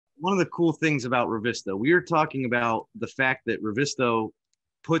one of the cool things about Revizto, we are talking about the fact that Revizto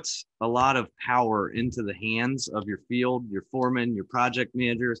puts a lot of power into the hands of your field, your foreman, your project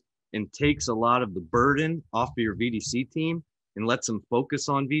managers, and takes a lot of the burden off of your VDC team and lets them focus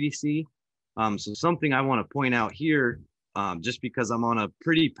on VDC. So something I want to point out here, just because I'm on a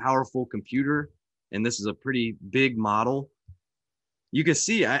pretty powerful computer and this is a pretty big model, you can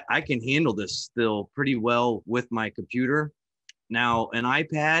see I can handle this still pretty well with my computer. Now, an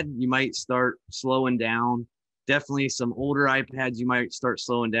iPad, you might start slowing down. Definitely some older iPads, you might start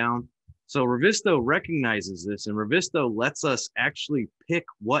slowing down. So Revizto recognizes this, and Revizto lets us actually pick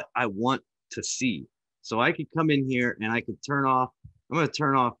what I want to see. So I could come in here and I could turn off, I'm going to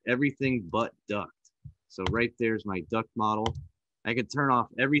turn off everything but duct. So right there's my duct model. I could turn off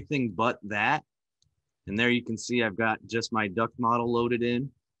everything but that. And there you can see I've got just my duct model loaded in.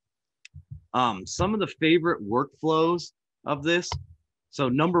 Some of the favorite workflows of this. So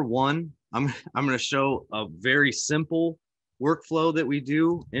number one, I'm going to show a very simple workflow that we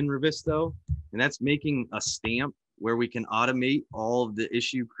do in Revizto, and that's making a stamp where we can automate all of the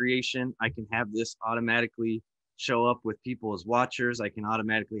issue creation. I can have this automatically show up with people as watchers. I can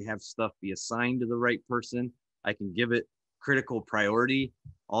automatically have stuff be assigned to the right person. I can give it critical priority,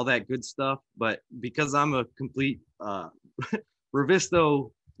 all that good stuff. But because I'm a complete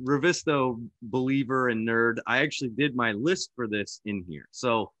Revizto believer and nerd, I actually did my list for this in here.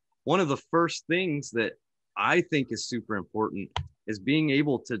 So one of the first things that I think is super important is being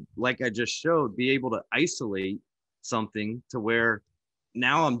able to, like I just showed, be able to isolate something to where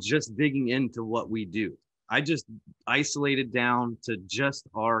now I'm just digging into what we do. I just isolated down to just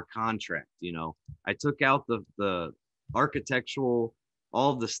our contract. You know, I took out the architectural,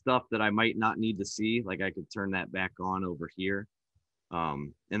 all of the stuff that I might not need to see. Like I could turn that back on over here.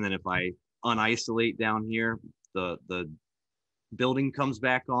 And then if I unisolate down here, the building comes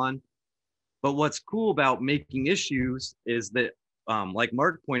back on. But what's cool about making issues is that, like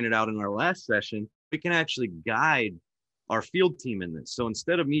Mark pointed out in our last session, we can actually guide our field team in this. So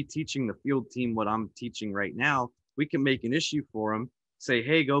instead of me teaching the field team what I'm teaching right now, we can make an issue for them, say,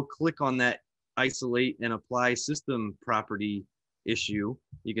 hey, go click on that isolate and apply system property issue.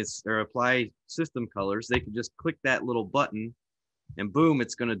 You can, or apply system colors. They can just click that little button and boom,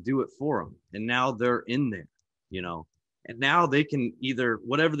 it's going to do it for them. And now they're in there, you know, and now they can either,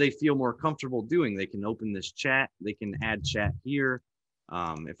 whatever they feel more comfortable doing, they can open this chat, they can add chat here.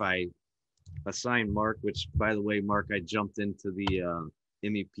 If I assign Mark, which by the way, Mark, I jumped into the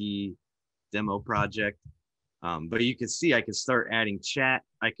MEP demo project. But you can see, I can start adding chat.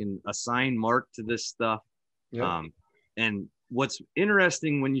 I can assign Mark to this stuff. Yep. And what's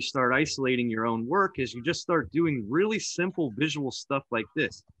interesting when you start isolating your own work is you just start doing really simple visual stuff like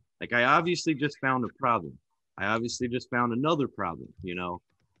this. Like I obviously just found a problem. I obviously just found another problem, you know,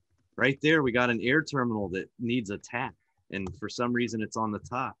 right there, we got an air terminal that needs a tap. And for some reason it's on the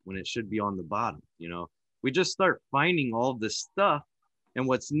top when it should be on the bottom. You know, we just start finding all this stuff. And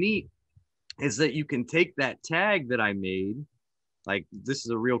what's neat is that you can take that tag that I made. Like this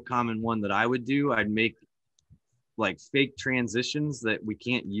is a real common one that I would do. I'd make like fake transitions that we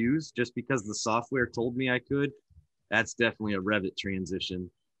can't use just because the software told me I could. That's definitely a Revit transition.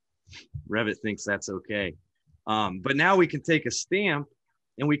 Revit thinks that's okay. But now we can take a stamp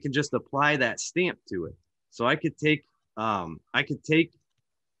and we can just apply that stamp to it. So I could take, I can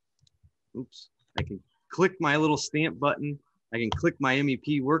click my little stamp button. I can click my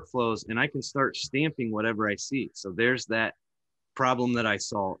MEP workflows and I can start stamping whatever I see. So there's that problem that I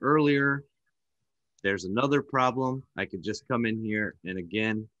saw earlier. There's another problem. I could just come in here and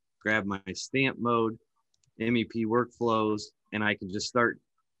again, grab my stamp mode, MEP workflows, and I can just start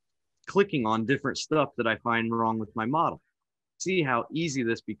clicking on different stuff that I find wrong with my model. See how easy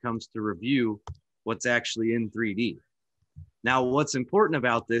this becomes to review what's actually in 3D. Now, what's important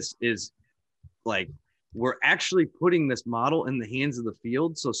about this is like, we're actually putting this model in the hands of the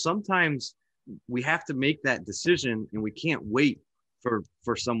field. So sometimes we have to make that decision and we can't wait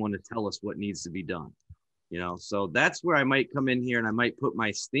for someone to tell us what needs to be done. You know, so that's where I might come in here and I might put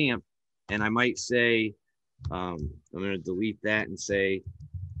my stamp and I might say, I'm going to delete that and say,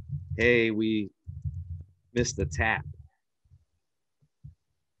 hey, we missed a tap.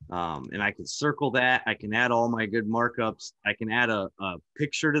 And I can circle that. I can add all my good markups. I can add a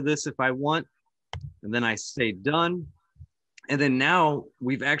picture to this if I want. And then I say done. And then now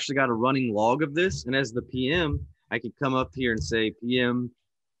we've actually got a running log of this. And as the PM, I could come up here and say, PM,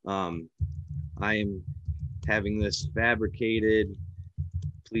 I am having this fabricated.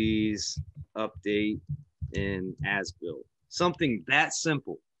 Please update in as-built. Something that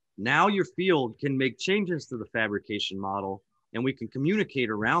simple. Now your field can make changes to the fabrication model and we can communicate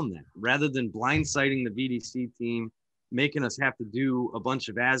around that rather than blindsiding the VDC team, making us have to do a bunch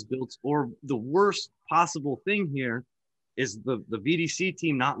of as-builts, or the worst possible thing here is the VDC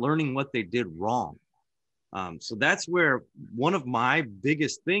team not learning what they did wrong. So that's where one of my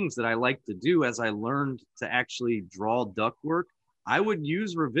biggest things that I like to do as I learned to actually draw ductwork, I would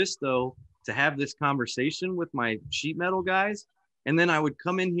use Revizto to have this conversation with my sheet metal guys. And then I would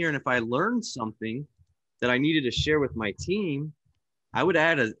come in here, and if I learned something that I needed to share with my team, I would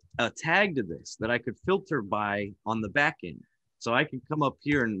add a tag to this that I could filter by on the back end. So I can come up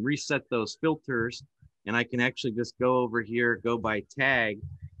here and reset those filters, and I can actually just go over here, go by tag,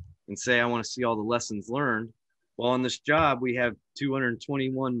 and say, I want to see all the lessons learned. Well, on this job, we have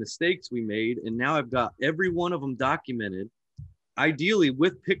 221 mistakes we made, and now I've got every one of them documented, ideally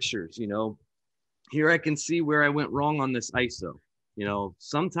with pictures. You know, here I can see where I went wrong on this ISO. You know,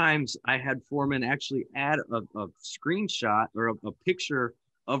 sometimes I had foremen actually add a screenshot or a picture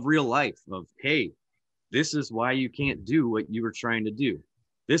of real life of, hey, this is why you can't do what you were trying to do.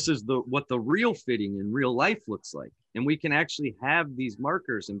 This is what the real fitting in real life looks like. And we can actually have these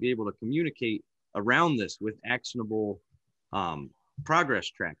markers and be able to communicate around this with actionable progress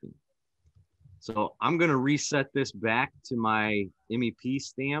tracking. So I'm going to reset this back to my MEP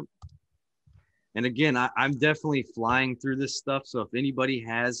stamp. And again, I'm definitely flying through this stuff. So if anybody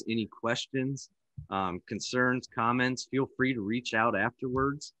has any questions, concerns, comments, feel free to reach out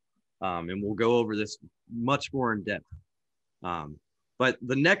afterwards. And we'll go over this much more in depth. But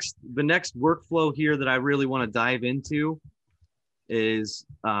the next workflow here that I really want to dive into is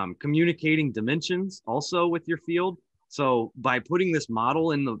communicating dimensions also with your field. So by putting this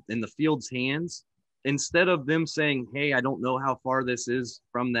model in the field's hands, instead of them saying, hey, I don't know how far this is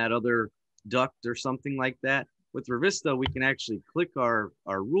from that other duct or something like that, with Revizto, we can actually click our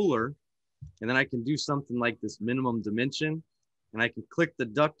ruler, and then I can do something like this minimum dimension, and I can click the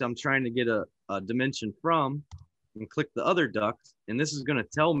duct I'm trying to get a dimension from, and click the other duct, and this is going to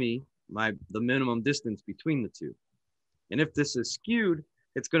tell me the minimum distance between the two. And if this is skewed,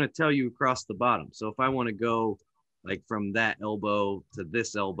 it's going to tell you across the bottom. So if I want to go like from that elbow to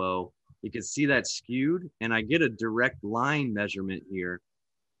this elbow, you can see that skewed, and I get a direct line measurement here,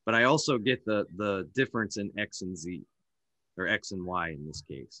 but I also get the difference in X and Z, or X and Y in this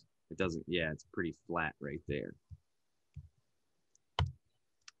case. It doesn't, yeah, it's pretty flat right there.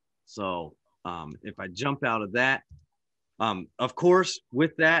 So if I jump out of that, of course,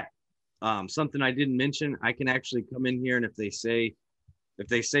 with that, something I didn't mention, I can actually come in here, and if they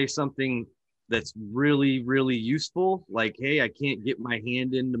say something that's really, really useful, like, hey, I can't get my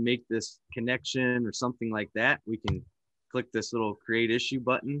hand in to make this connection or something like that, we can click this little create issue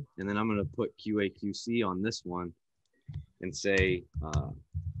button, and then I'm going to put QAQC on this one and say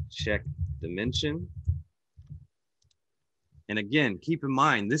check dimension. And again, keep in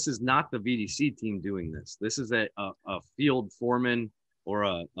mind, this is not the VDC team doing this. This is a field foreman or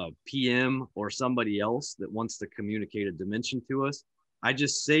a PM or somebody else that wants to communicate a dimension to us. I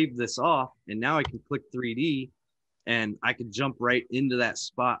just saved this off, and now I can click 3D, and I can jump right into that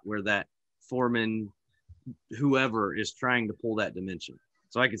spot where that foreman, whoever, is trying to pull that dimension.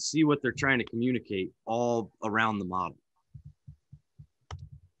 So I can see what they're trying to communicate all around the model.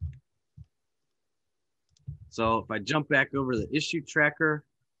 So if I jump back over the issue tracker,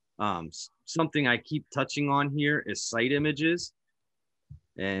 something I keep touching on here is site images.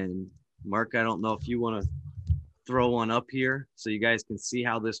 And Mark, I don't know if you want to throw one up here so you guys can see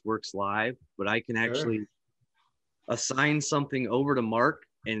how this works live, but I can actually assign something over to Mark.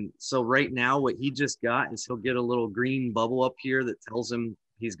 And so right now what he just got is he'll get a little green bubble up here that tells him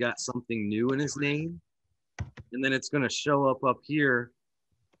he's got something new in his name. And then it's going to show up here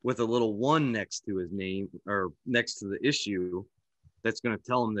with a little 1 next to his name, or next to the issue, that's going to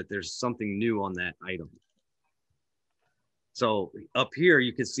tell him that there's something new on that item. So up here,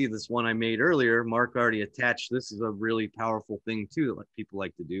 you can see this one I made earlier. Mark already attached. This is a really powerful thing too that people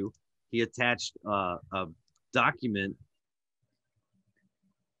like to do. He attached a document.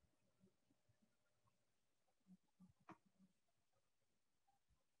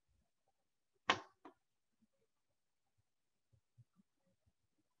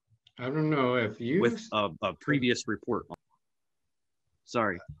 I don't know if you... With a previous report.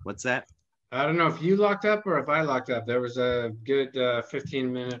 Sorry, what's that? I don't know if you locked up or if I locked up. There was a good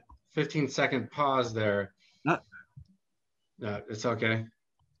 15-second pause there. No, it's okay.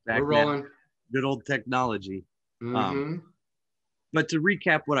 We're rolling. Now. Good old technology. But to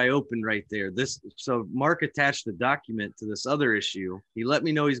recap what I opened right there, so Mark attached the document to this other issue. He let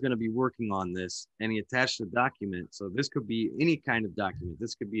me know he's going to be working on this, and he attached the document. So this could be any kind of document.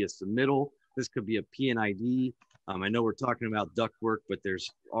 This could be a submittal. This could be a PNID. I know we're talking about ductwork, but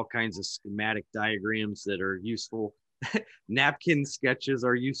there's all kinds of schematic diagrams that are useful. Napkin sketches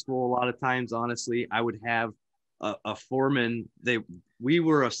are useful a lot of times. Honestly, I would have a foreman. We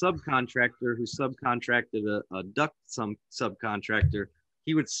were a subcontractor who subcontracted a duct subcontractor.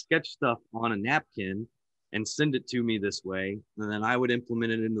 He would sketch stuff on a napkin and send it to me this way, and then I would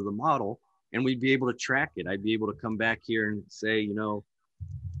implement it into the model, and we'd be able to track it. I'd be able to come back here and say,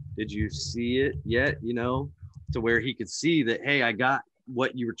 did you see it yet? To where he could see that, hey, I got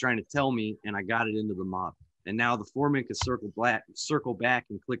what you were trying to tell me, and I got it into the model. And now the foreman could circle back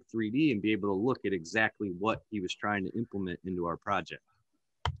and click 3D and be able to look at exactly what he was trying to implement into our project.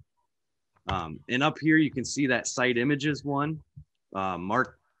 And up here, you can see that site images one.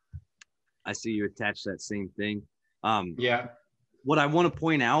 Mark, I see you attached that same thing. Yeah. What I want to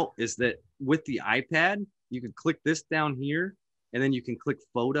point out is that with the iPad, you can click this down here, and then you can click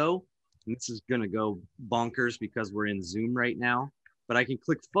photo. And this is going to go bonkers because we're in Zoom right now. But I can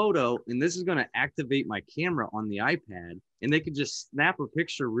click photo, and this is going to activate my camera on the iPad, and they can just snap a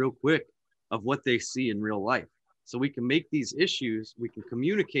picture real quick of what they see in real life. So we can make these issues, we can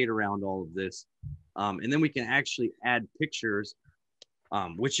communicate around all of this, and then we can actually add pictures,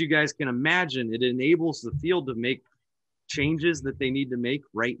 which you guys can imagine. It enables the field to make changes that they need to make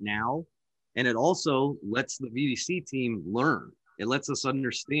right now, and it also lets the VDC team learn. It lets us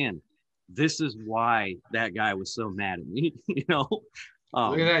understand this is why that guy was so mad at me. Look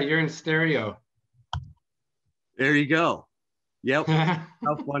at that, you're in stereo. There you go. Yep.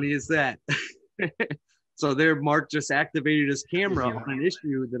 How funny is that? So there, Mark just activated his camera on an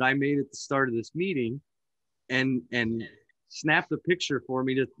issue that I made at the start of this meeting, and snapped a picture for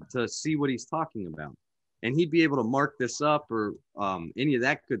me to see what he's talking about. And he'd be able to mark this up or any of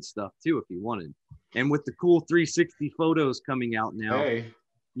that good stuff too if he wanted. And with the cool 360 photos coming out now, hey,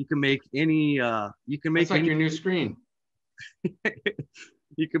 you can make any you can make it's like any, your new screen.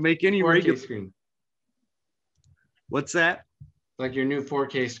 You can make any 4K regular screen. What's that? Like your new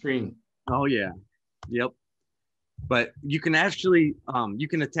 4K screen. Oh yeah. Yep. But you can actually you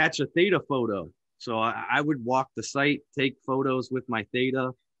can attach a theta photo. So I would walk the site, take photos with my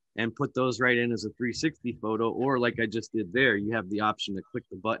theta, and put those right in as a 360 photo. Or like I just did there, you have the option to click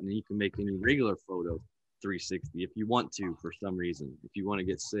the button and you can make any regular photo 360 if you want to, for some reason, if you want to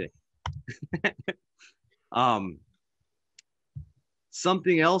get sick.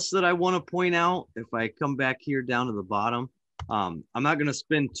 Something else that I want to point out, if I come back here down to the bottom, I'm not going to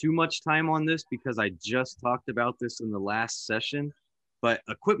spend too much time on this because I just talked about this in the last session, but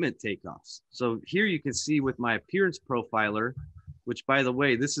equipment takeoffs. So here you can see with my appearance profiler, which by the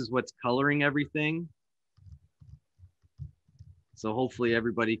way, this is what's coloring everything. So hopefully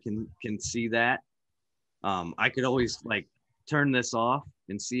everybody can see that. I could always like turn this off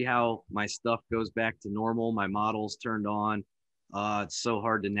and see how my stuff goes back to normal. My model's turned on. It's so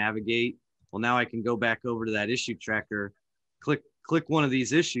hard to navigate. Well, now I can go back over to that issue tracker, click one of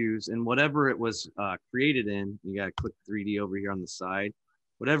these issues, and whatever it was created in, you got to click 3D over here on the side.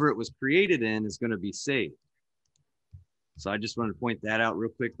 Whatever it was created in is going to be saved. So I just wanted to point that out real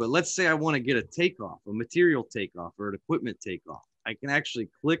quick. But let's say I want to get a takeoff, a material takeoff, or an equipment takeoff. I can actually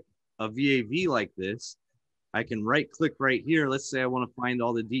click a VAV like this. I can right click right here. Let's say I want to find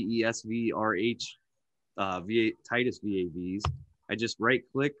all the DESVRH Titus VAVs. I just right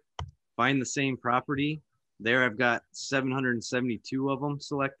click, find the same property. There I've got 772 of them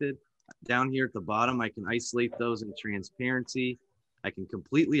selected. Down here at the bottom, I can isolate those in transparency. I can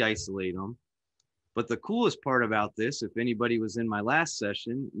completely isolate them. But the coolest part about this, if anybody was in my last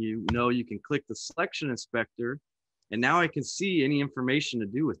session, you know you can click the selection inspector, and now I can see any information to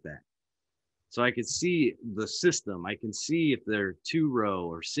do with that. So I can see the system. I can see if they're 2-row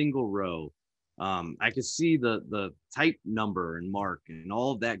or single row. I can see the type number and mark and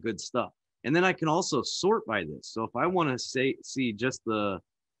all of that good stuff. And then I can also sort by this. So if I want to see just the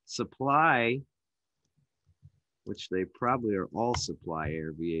supply, which they probably are all supply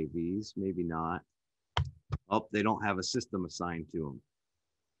air VAVs, maybe not. Oh, they don't have a system assigned to them.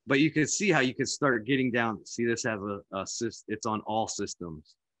 But you can see how you can start getting down. See, this has it's on all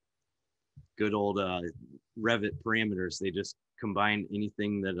systems. Good old Revit parameters. They just combine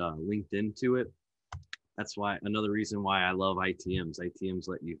anything that linked into it. That's why another reason why I love ITMs. ITMs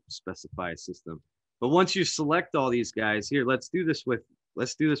let you specify a system. But once you select all these guys here, let's do this with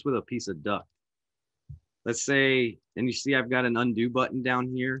a piece of duct. Let's say, and you see I've got an undo button down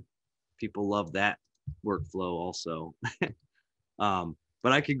here. People love that workflow also.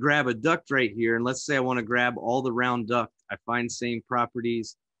 But I could grab a duct right here, and let's say I want to grab all the round duct. I find same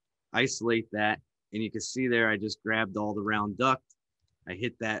properties, isolate that, and you can see there I just grabbed all the round duct. I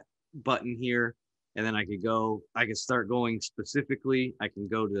hit that button here, And then I could start going specifically. I can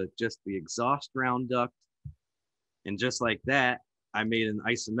go to just the exhaust round duct. And just like that, I made an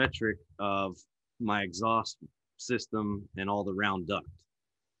isometric of my exhaust system and all the round duct.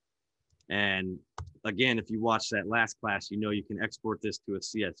 And again, if you watch that last class, you know you can export this to a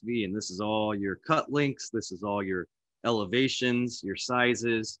CSV, and this is all your cut links. This is all your elevations, your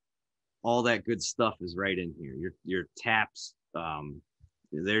sizes, all that good stuff is right in here. Your taps,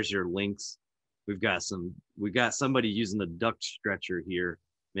 there's your links. We got somebody using a duct stretcher here,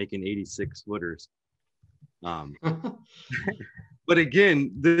 making 86 footers. But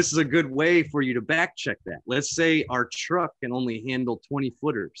again, this is a good way for you to back check that. Let's say our truck can only handle 20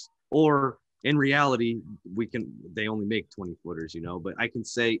 footers, or in reality, they only make 20 footers, you know, but I can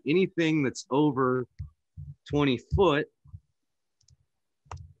say anything that's over 20 foot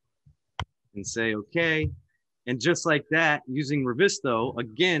and say, okay. And just like that, using Revizto,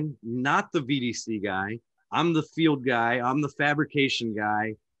 again, not the VDC guy, I'm the field guy, I'm the fabrication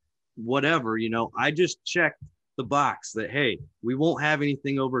guy, whatever, you know, I just checked the box that, hey, we won't have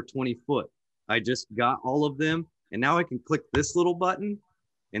anything over 20 foot. I just got all of them. And now I can click this little button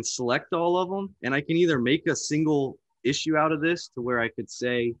and select all of them. And I can either make a single issue out of this to where I could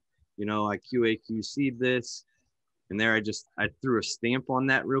say, you know, I QAQC'd this. And there I threw a stamp on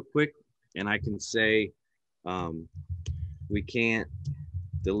that real quick. And I can say, we can't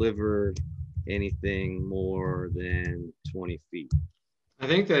deliver anything more than 20 feet. I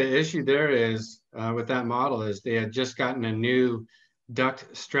think the issue there is with that model is they had just gotten a new duct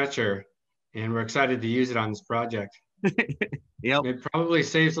stretcher, and we're excited to use it on this project. Yep. It probably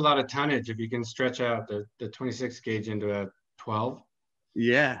saves a lot of tonnage if you can stretch out the 26 gauge into a 12.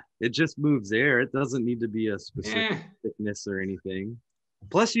 Yeah, it just moves air. It doesn't need to be a specific thickness or anything.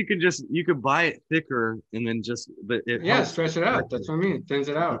 Plus, you could buy it thicker and then stretch it out. That's what I mean. It thins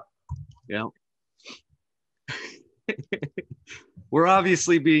it out. Yeah. We're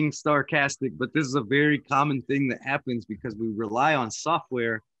obviously being sarcastic, but this is a very common thing that happens because we rely on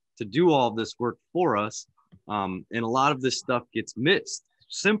software to do all this work for us. And a lot of this stuff gets missed.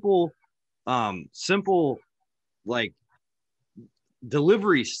 Simple like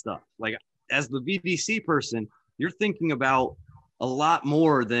delivery stuff. Like as the VDC person, you're thinking about a lot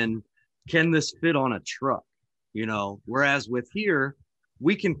more than can this fit on a truck, you know? Whereas with here,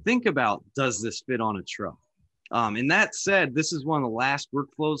 we can think about, does this fit on a truck? And that said, this is one of the last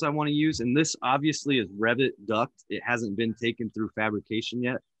workflows I want to use. And this obviously is Revit duct. It hasn't been taken through fabrication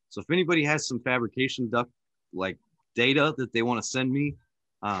yet. So if anybody has some fabrication duct like data that they want to send me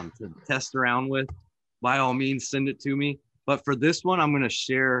to test around with, by all means, send it to me. But for this one, I'm going to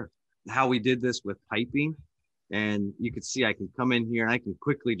share how we did this with piping. And you can see I can come in here and I can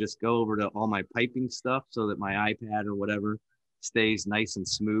quickly just go over to all my piping stuff so that my iPad or whatever stays nice and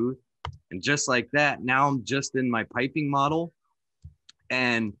smooth. And just like that, now I'm just in my piping model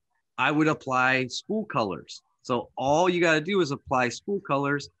and I would apply spool colors. So all you got to do is apply spool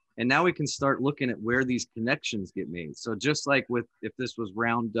colors. And now we can start looking at where these connections get made. So just like if this was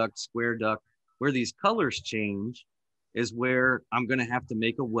round duct, square duct, where these colors change is where I'm going to have to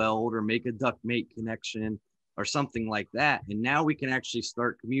make a weld or make a duct mate connection or something like that. And now we can actually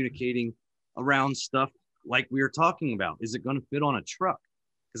start communicating around stuff like we were talking about. Is it going to fit on a truck?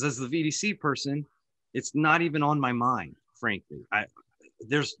 Because as the VDC person, it's not even on my mind, frankly.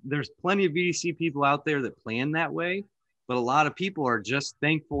 There's plenty of VDC people out there that plan that way, but a lot of people are just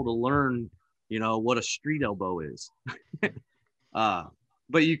thankful to learn, you know, what a street elbow is.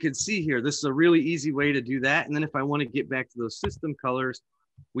 But you can see here, this is a really easy way to do that. And then if I want to get back to those system colors,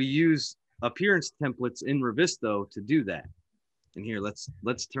 we use appearance templates in Revizto to do that. And here,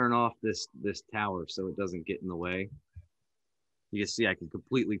 let's turn off this tower so it doesn't get in the way. You can see I can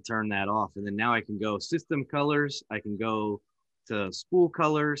completely turn that off. And then now I can go system colors. I can go to spool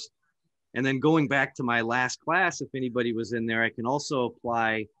colors. And then going back to my last class, if anybody was in there, I can also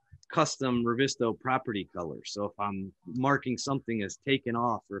apply custom Revizto property colors. So if I'm marking something as taken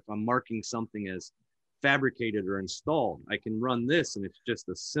off, or if I'm marking something as fabricated or installed, I can run this and it's just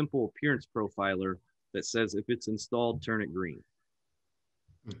a simple appearance profiler that says if it's installed, turn it green.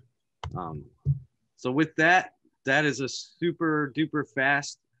 So with that, that is a super duper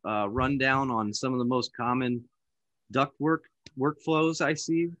fast rundown on some of the most common ductwork workflows I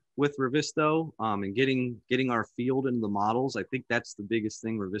see with Revizto and getting our field into the models. I think that's the biggest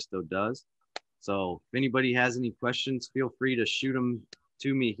thing Revizto does. So if anybody has any questions, feel free to shoot them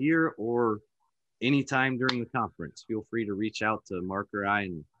to me here or anytime during the conference. Feel free to reach out to Mark or I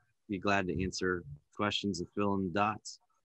and be glad to answer questions and fill in the dots.